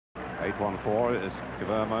8:14 is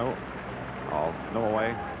Guillermo of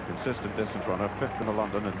Norway, consistent distance runner, 5th in the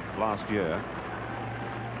London last year,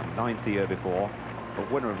 and 9th the year before,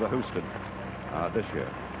 but winner of the Houston this year.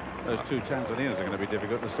 Those two Tanzanians are going to be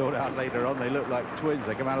difficult to sort out later on. They look like twins.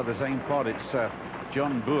 They come out of the same pod. It's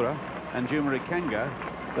John Bura and Juma Ikangaa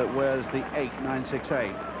that wears the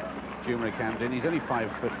 8.968. Juma comes in. He's only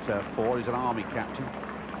 5'4". He's an army captain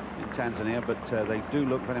in Tanzania, but they do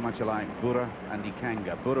look very much alike, Bura and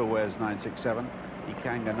Ikangaa. Bura wears 9.67,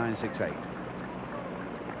 Ikangaa 9.68.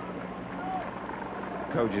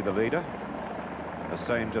 Koji the leader,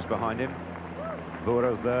 Hussein just behind him.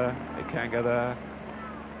 Bura's there, Ikangaa there,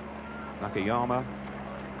 Nakayama,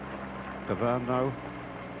 Caverno,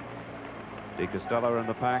 de Castella in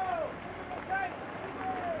the pack,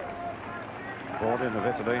 Bordin of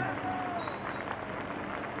Italy,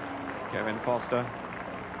 Kevin Foster.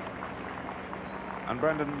 And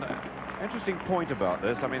Brendan, interesting point about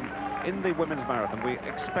this. I mean, in the women's marathon, we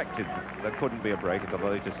expected there couldn't be a break at the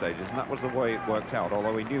later stages, and that was the way it worked out,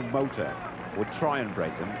 although we knew Mota would try and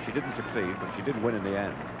break them. She didn't succeed, but she did win in the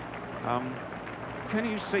end. Can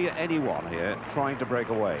you see anyone here trying to break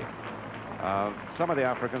away? Some of the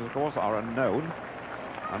Africans, of course, are unknown,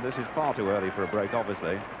 and this is far too early for a break,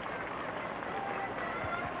 obviously.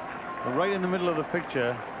 Right in the middle of the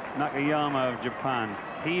picture, Nakayama of Japan.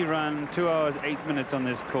 He ran 2 hours 8 minutes on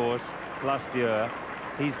this course last year.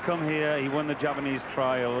 He's come here, he won the Japanese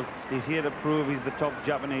trials. He's here to prove he's the top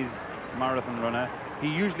Japanese marathon runner. He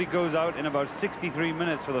usually goes out in about 63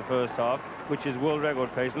 minutes for the first half, which is world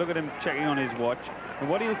record pace. Look at him checking on his watch. And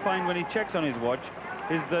what he'll find when he checks on his watch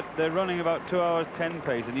is that they're running about 2 hours 10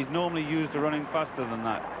 pace, and he's normally used to running faster than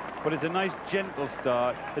that. But it's a nice gentle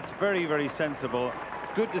start. It's very, very sensible.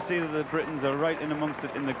 It's good to see that the Britons are right in amongst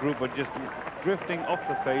it in the group, but just drifting off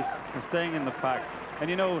the pace and staying in the pack. And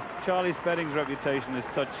you know, Charlie Spedding's reputation is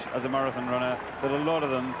such as a marathon runner that a lot of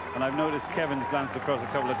them, and I've noticed Kevin's glanced across a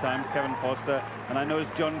couple of times, Kevin Foster, and I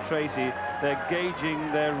noticed John Tracy, they're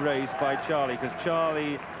gauging their race by Charlie, because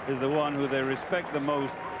Charlie is the one who they respect the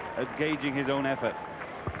most at gauging his own effort.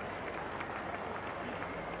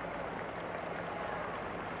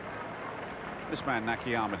 This man,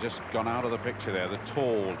 Nakayama, just gone out of the picture there, the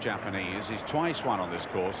tall Japanese. He's twice won on this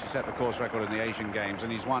course. He set the course record in the Asian Games,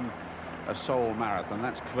 and he's won a Seoul marathon.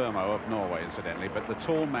 That's Kvermo of Norway, incidentally, but the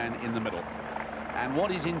tall man in the middle. And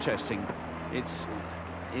what is interesting,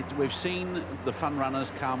 we've seen the fun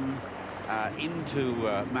runners come into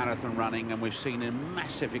marathon running, and we've seen a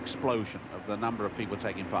massive explosion of the number of people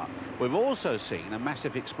taking part. We've also seen a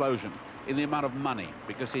massive explosion in the amount of money,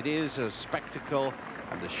 because it is a spectacle,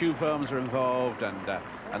 and the shoe firms are involved,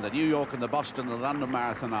 and the New York and the Boston and the London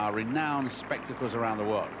Marathon are renowned spectacles around the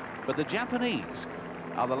world. But the Japanese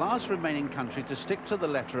are the last remaining country to stick to the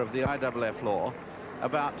letter of the IAAF law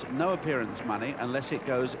about no appearance money unless it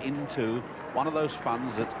goes into one of those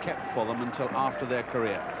funds that's kept for them until after their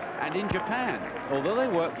career. And in Japan, although they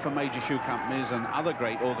work for major shoe companies and other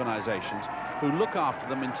great organizations who look after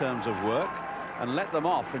them in terms of work and let them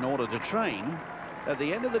off in order to train, at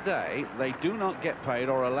the end of the day, they do not get paid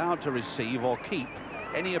or allowed to receive or keep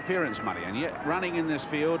any appearance money. And yet, running in this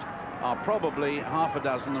field are probably half a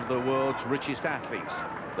dozen of the world's richest athletes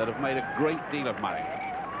that have made a great deal of money.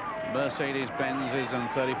 Mercedes-Benzes and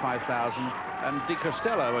 $35,000, and de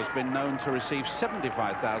Castella has been known to receive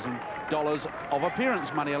 $75,000 of appearance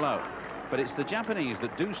money alone. But it's the Japanese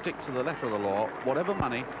that do stick to the letter of the law. Whatever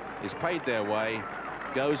money is paid their way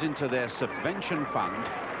goes into their subvention fund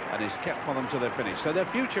and is kept for them till they're finished. So their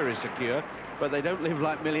future is secure, but they don't live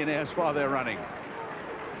like millionaires while they're running.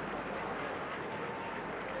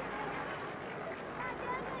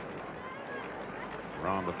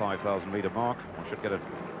 Around the 5,000 meter mark, we should get a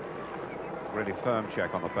really firm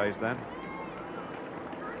check on the pace then.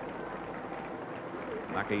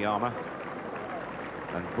 Nakayama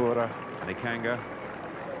and Bura and Ikangaa,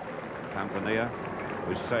 Tanzania,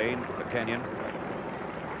 Hussein, the Kenyan,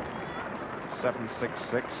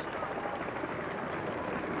 7.66.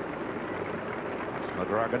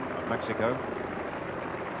 Madragan of Mexico.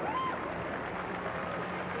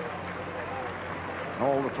 And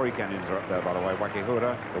all the three Kenyans are up there, by the way.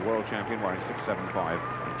 Wakiihuri, the world champion, wearing 6.75,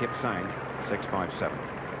 and Kipsang, 6.57.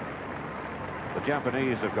 The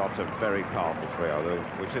Japanese have got a very powerful trio.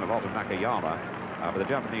 We've seen a lot of Nakayama, but the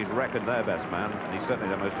Japanese reckon their best man, and he's certainly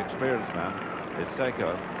their most experienced man, is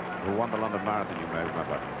Seko, who won the London Marathon, you may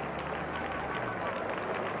remember.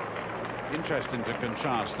 Interesting to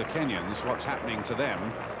contrast the Kenyans, what's happening to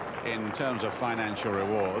them in terms of financial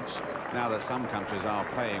rewards, now that some countries are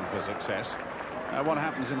paying for success. What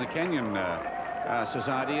happens in the Kenyan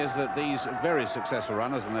society is that these very successful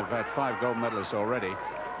runners, and they've had 5 gold medalists already,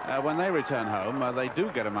 when they return home, they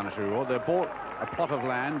do get a monetary reward. They're bought a plot of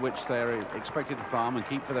land which they're expected to farm and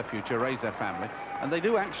keep for their future, raise their family, and they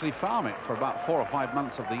do actually farm it for about 4 or 5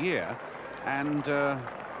 months of the year, and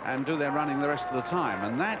do their running the rest of the time.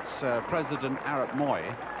 And that's President Arap Moi,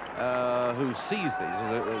 who sees these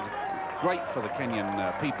as great for the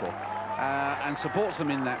Kenyan people, and supports them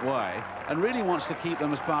in that way, and really wants to keep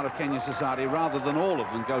them as part of Kenyan society rather than all of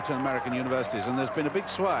them go to American universities. And there's been a big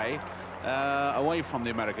sway away from the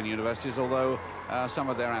American universities, although some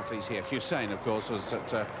of their athletes here, Hussein, of course, was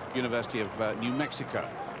at University of New Mexico.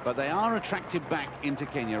 But they are attracted back into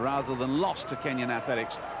Kenya rather than lost to Kenyan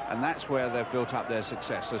athletics, and that's where they've built up their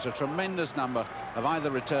success. There's a tremendous number of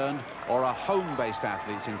either returned or are home-based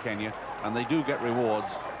athletes in Kenya, and they do get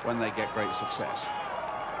rewards when they get great success.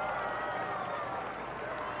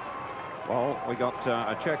 Well, we got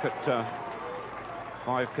a check at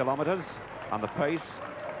 5 kilometers, and the pace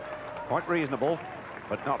quite reasonable,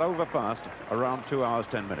 but not over fast, around 2 hours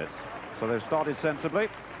 10 minutes. So they've started sensibly,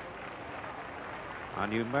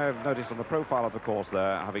 and you may have noticed on the profile of the course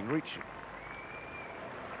there, having reached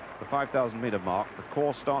the 5,000-meter mark, the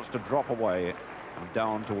course starts to drop away and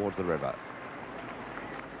down towards the river,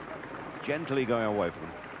 gently going away from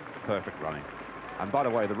perfect running. And by the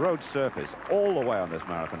way, the road surface all the way on this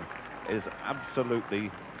marathon is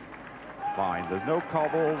absolutely fine. There's no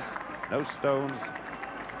cobbles, no stones,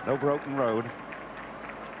 no broken road.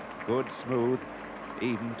 Good, smooth,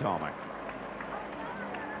 even tarmac.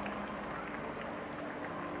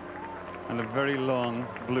 And a very long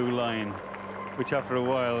blue line, which after a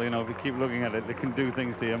while, you know, if you keep looking at it, it can do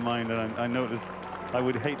things to your mind. And I noticed I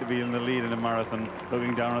would hate to be in the lead in a marathon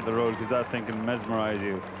looking down at the road, because that thing can mesmerize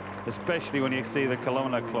you, especially when you see the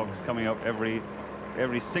kilometer clocks coming up every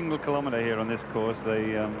single kilometer here on this course.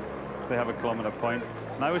 They have a kilometer point.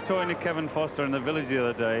 And I was talking to Kevin Foster in the village the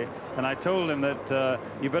other day, and I told him that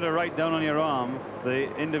you better write down on your arm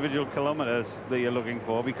the individual kilometers that you're looking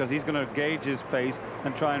for, because he's going to gauge his pace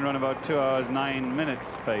and try and run about 2 hours 9 minutes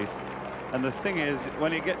pace. And the thing is,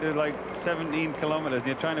 when you get to like 17 kilometers and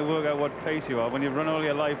you're trying to work out what pace you are, when you've run all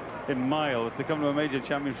your life in miles, to come to a major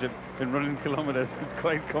championship in running kilometers, it's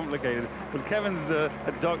quite complicated. But Kevin's a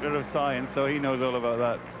doctor of science, so he knows all about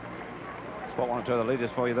that. Spot one or two of the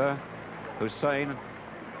leaders for you there. Hussein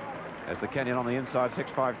as the Kenyan on the inside,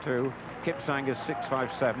 6.52. Kipsang is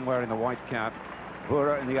 6.57, wearing the white cap.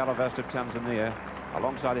 Bura in the yellow vest of Tanzania.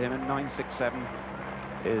 Alongside him in 9.67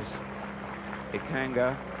 is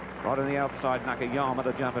Ikangaa. Right on the outside, Nakayama,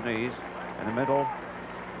 the Japanese. In the middle,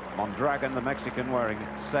 Mondragon, the Mexican, wearing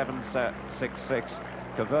 7.66.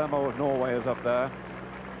 Kavermo of Norway is up there.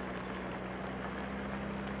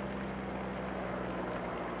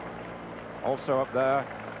 Also up there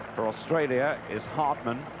for Australia is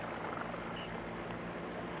Hartmann.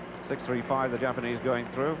 6.35, the Japanese going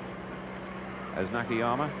through. As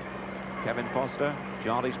Nakayama, Kevin Foster,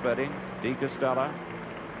 Charlie Spedding, de Castella.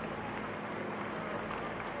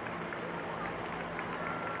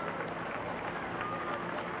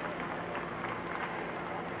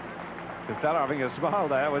 Castella having a smile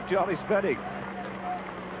there with Charlie Spedding.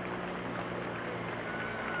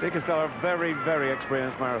 De Castella, very, very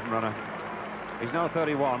experienced marathon runner. He's now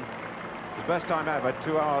 31. His best time ever,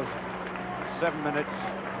 2 hours, 7 minutes,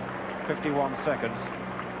 51 seconds.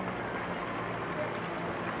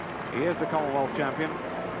 He is the Commonwealth champion.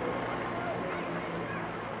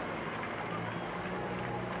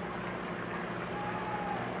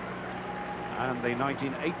 And the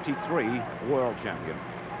 1983 world champion.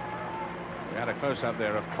 We had a close-up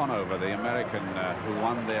there of Conover, the American who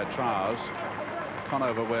won their trials.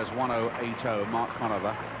 Conover wears 1080, Mark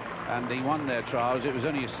Conover, and he won their trials. It was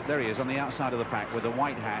only, there he is on the outside of the pack with a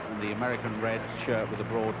white hat and the American red shirt with the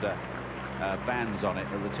broad bands on it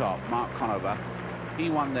at the top. Mark Conover, he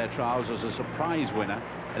won their trials as a surprise winner,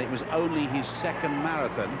 and it was only his second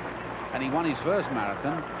marathon, and he won his first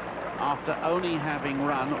marathon after only having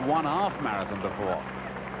run one half marathon before.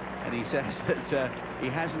 And he says that he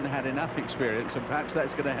hasn't had enough experience, and perhaps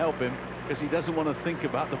that's going to help him, because he doesn't want to think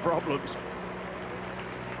about the problems.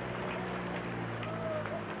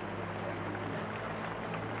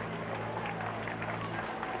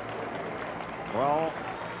 Well,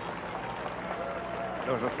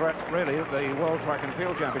 there was a threat, really, that the World Track and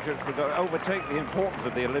Field Championships would overtake the importance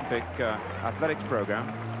of the Olympic athletics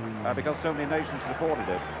program, because so many nations supported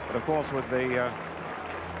it. But of course, with the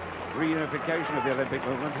reunification of the Olympic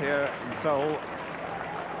movement here in Seoul,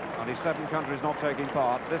 only 7 countries not taking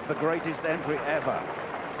part. This is the greatest entry ever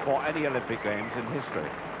for any Olympic Games in history.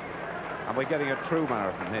 And we're getting a true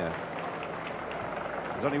marathon here.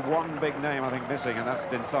 There's only one big name, I think, missing, and that's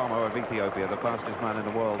Dinsamo of Ethiopia, the fastest man in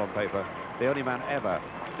the world on paper. The only man ever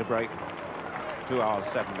to break 2 hours,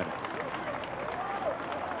 7 minutes.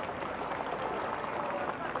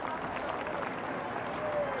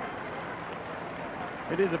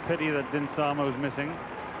 It is a pity that Dinsamo's missing.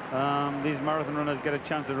 These marathon runners get a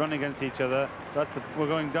chance to run against each other. We're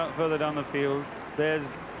going further down the field. There's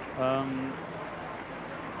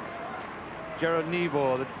Gerard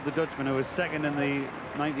Nijboer, the Dutchman, who was second in the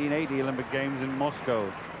 1980 Olympic Games in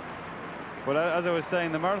Moscow. But as I was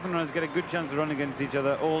saying, the marathon runners get a good chance to run against each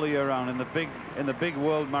other all the year round in the big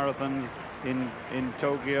world marathons in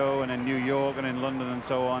Tokyo and in New York and in London and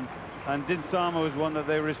so on. And Dinsamo is one that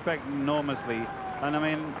they respect enormously. And I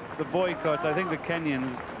mean, the boycotts, I think the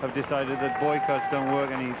Kenyans have decided that boycotts don't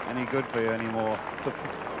work any good for you anymore.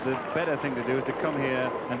 The better thing to do is to come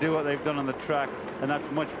here and do what they've done on the track, and that's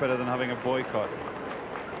much better than having a boycott.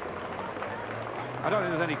 I don't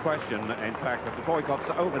think there's any question, in fact, that the boycotts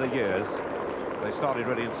over the years, they started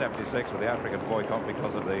really in '76 with the African boycott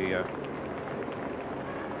because of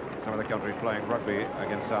some of the countries playing rugby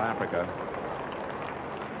against South Africa.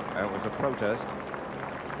 It was a protest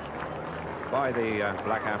by the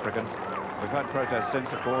black Africans. We've had protests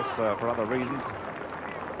since, of course, for other reasons.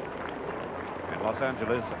 In Los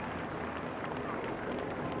Angeles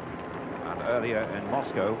and earlier in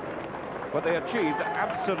Moscow. But they achieved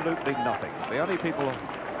absolutely nothing. The only people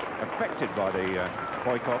affected by the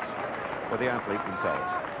boycotts were the athletes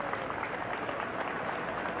themselves.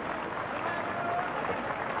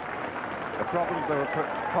 The problems the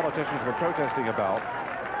politicians were protesting about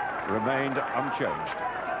remained unchanged.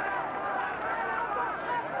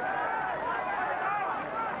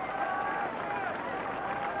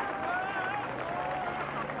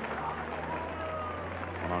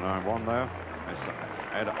 One there.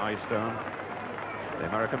 Ed Eyestone, the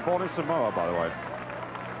American, born in Samoa, by the way.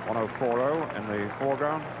 1040 in the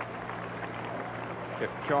foreground.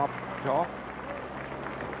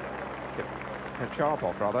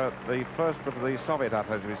 Kashapov, rather, the first of the Soviet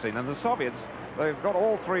athletes we've seen. And the Soviets, they've got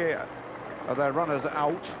all three of their runners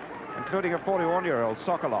out, including a 41-year-old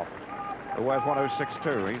Sokolov, who wears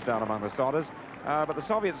 106.2. He's down among the starters. But the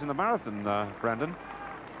Soviets in the marathon, Brendan,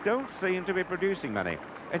 don't seem to be producing many.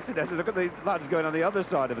 Incidentally, look at the lads going on the other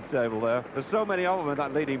side of the table there. There's so many of them in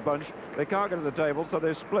that leading bunch, they can't get to the table, so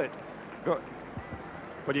they're split.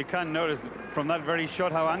 But you can notice from that very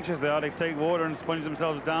shot how anxious they are to take water and sponge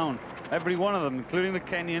themselves down. Every one of them, including the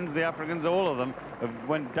Kenyans, the Africans, all of them,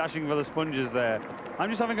 went dashing for the sponges there. I'm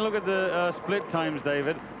just having a look at the split times,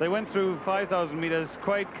 David. They went through 5,000 meters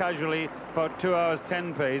quite casually, about 2 hours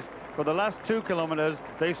 10 pace. For the last 2 kilometers,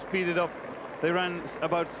 they've speeded up. They ran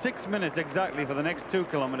about 6 minutes exactly for the next 2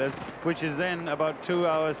 kilometers, which is then about 2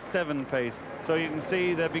 hours 7 pace. So you can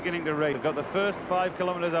see they're beginning to race. They've got the first 5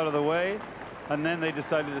 kilometers out of the way, and then they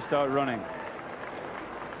decided to start running.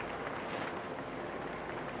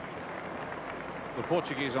 The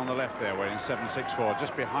Portuguese on the left there were in 7.64,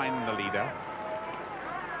 just behind the leader.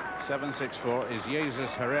 7.64 is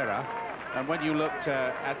Jesús Herrera. And when you looked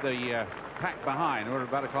at the pack behind, we're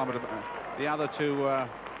about a kilometer, the other two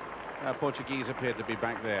Portuguese appeared to be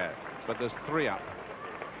back there, but there's 3 up.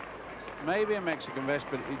 Maybe a Mexican vest,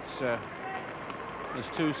 but it's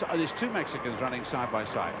there's two Mexicans running side by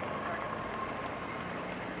side.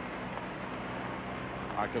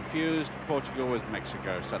 I confused Portugal with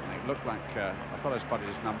Mexico suddenly. It looked like I thought I spotted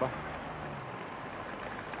his number.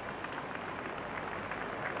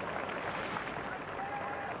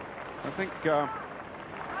 I think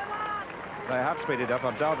they have speeded up,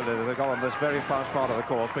 undoubtedly, as they got on this very fast part of the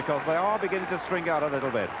course, because they are beginning to string out a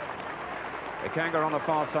little bit. Ikangaa on the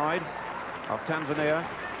far side of Tanzania.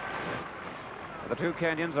 The 2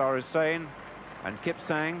 Kenyans are Hussein and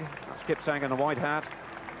Kipsang. That's Kipsang in the white hat.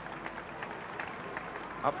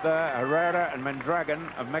 Up there, Herrera and Mondragon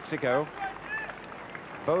of Mexico,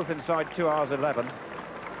 both inside 2 hours 11.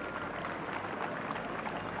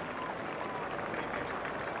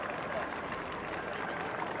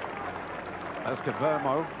 That's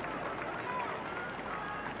Kvermo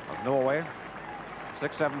of Norway.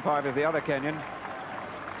 6.75 is the other Kenyan.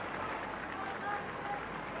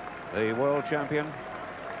 The world champion,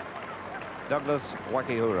 Douglas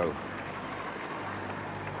Wakiihuri.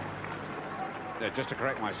 Just to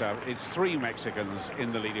correct myself, it's 3 Mexicans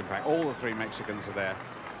in the leading pack. All the 3 Mexicans are there.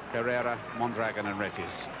 Herrera, Mondragon and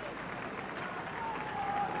Retis.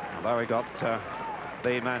 Although we got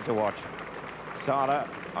the man to watch, Salah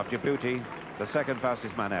of Djibouti, the second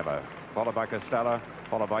fastest man ever, followed by Castella,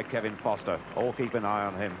 followed by Kevin Foster. All keep an eye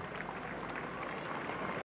on him.